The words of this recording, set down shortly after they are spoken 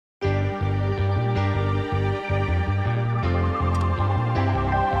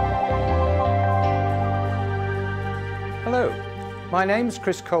My name's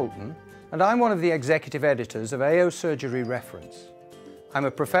Chris Colton, and I'm one of the executive editors of AO Surgery Reference. I'm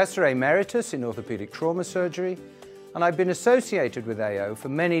a Professor Emeritus in Orthopaedic Trauma Surgery, and I've been associated with AO for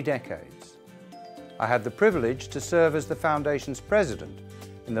many decades. I had the privilege to serve as the Foundation's President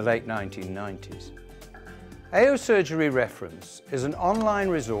in the late 1990s. AO Surgery Reference is an online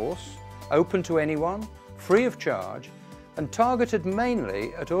resource open to anyone, free of charge, and targeted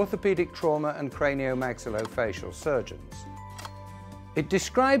mainly at orthopaedic trauma and craniomaxillofacial surgeons. It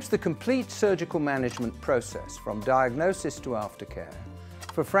describes the complete surgical management process from diagnosis to aftercare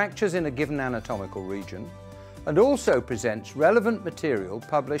for fractures in a given anatomical region, and also presents relevant material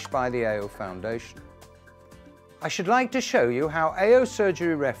published by the AO Foundation. I should like to show you how AO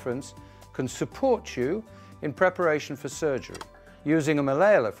Surgery Reference can support you in preparation for surgery, using a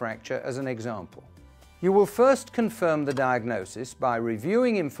malleolar fracture as an example. You will first confirm the diagnosis by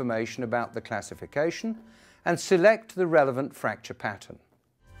reviewing information about the classification and select the relevant fracture pattern.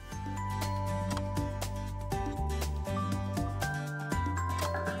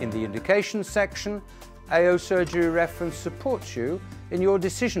 In the indications section, AO Surgery Reference supports you in your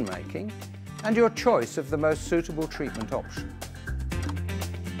decision-making and your choice of the most suitable treatment option.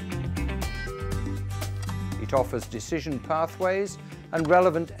 It offers decision pathways and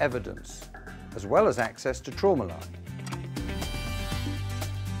relevant evidence, as well as access to trauma line.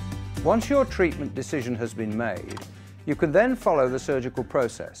 Once your treatment decision has been made, you can then follow the surgical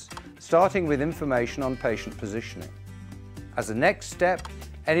process, starting with information on patient positioning. As a next step,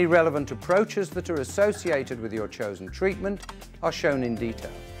 any relevant approaches that are associated with your chosen treatment are shown in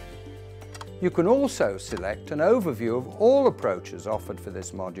detail. You can also select an overview of all approaches offered for this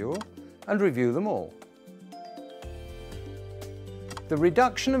module and review them all. The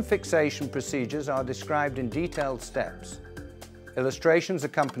reduction and fixation procedures are described in detailed steps. Illustrations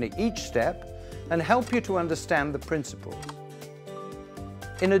accompany each step and help you to understand the principles.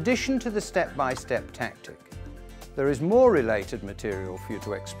 In addition to the step-by-step tactic, there is more related material for you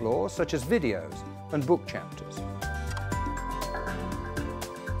to explore, such as videos and book chapters.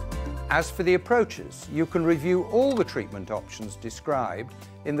 As for the approaches, you can review all the treatment options described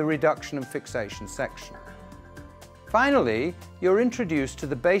in the reduction and fixation section. Finally, you're introduced to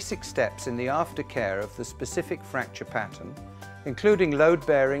the basic steps in the aftercare of the specific fracture pattern, including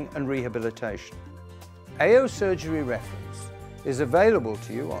load-bearing and rehabilitation. AO Surgery Reference is available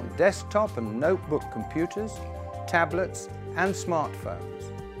to you on desktop and notebook computers, tablets and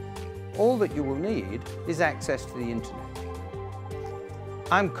smartphones. All that you will need is access to the internet.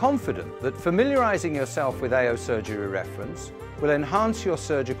 I'm confident that familiarizing yourself with AO Surgery Reference will enhance your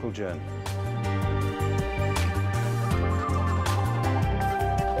surgical journey.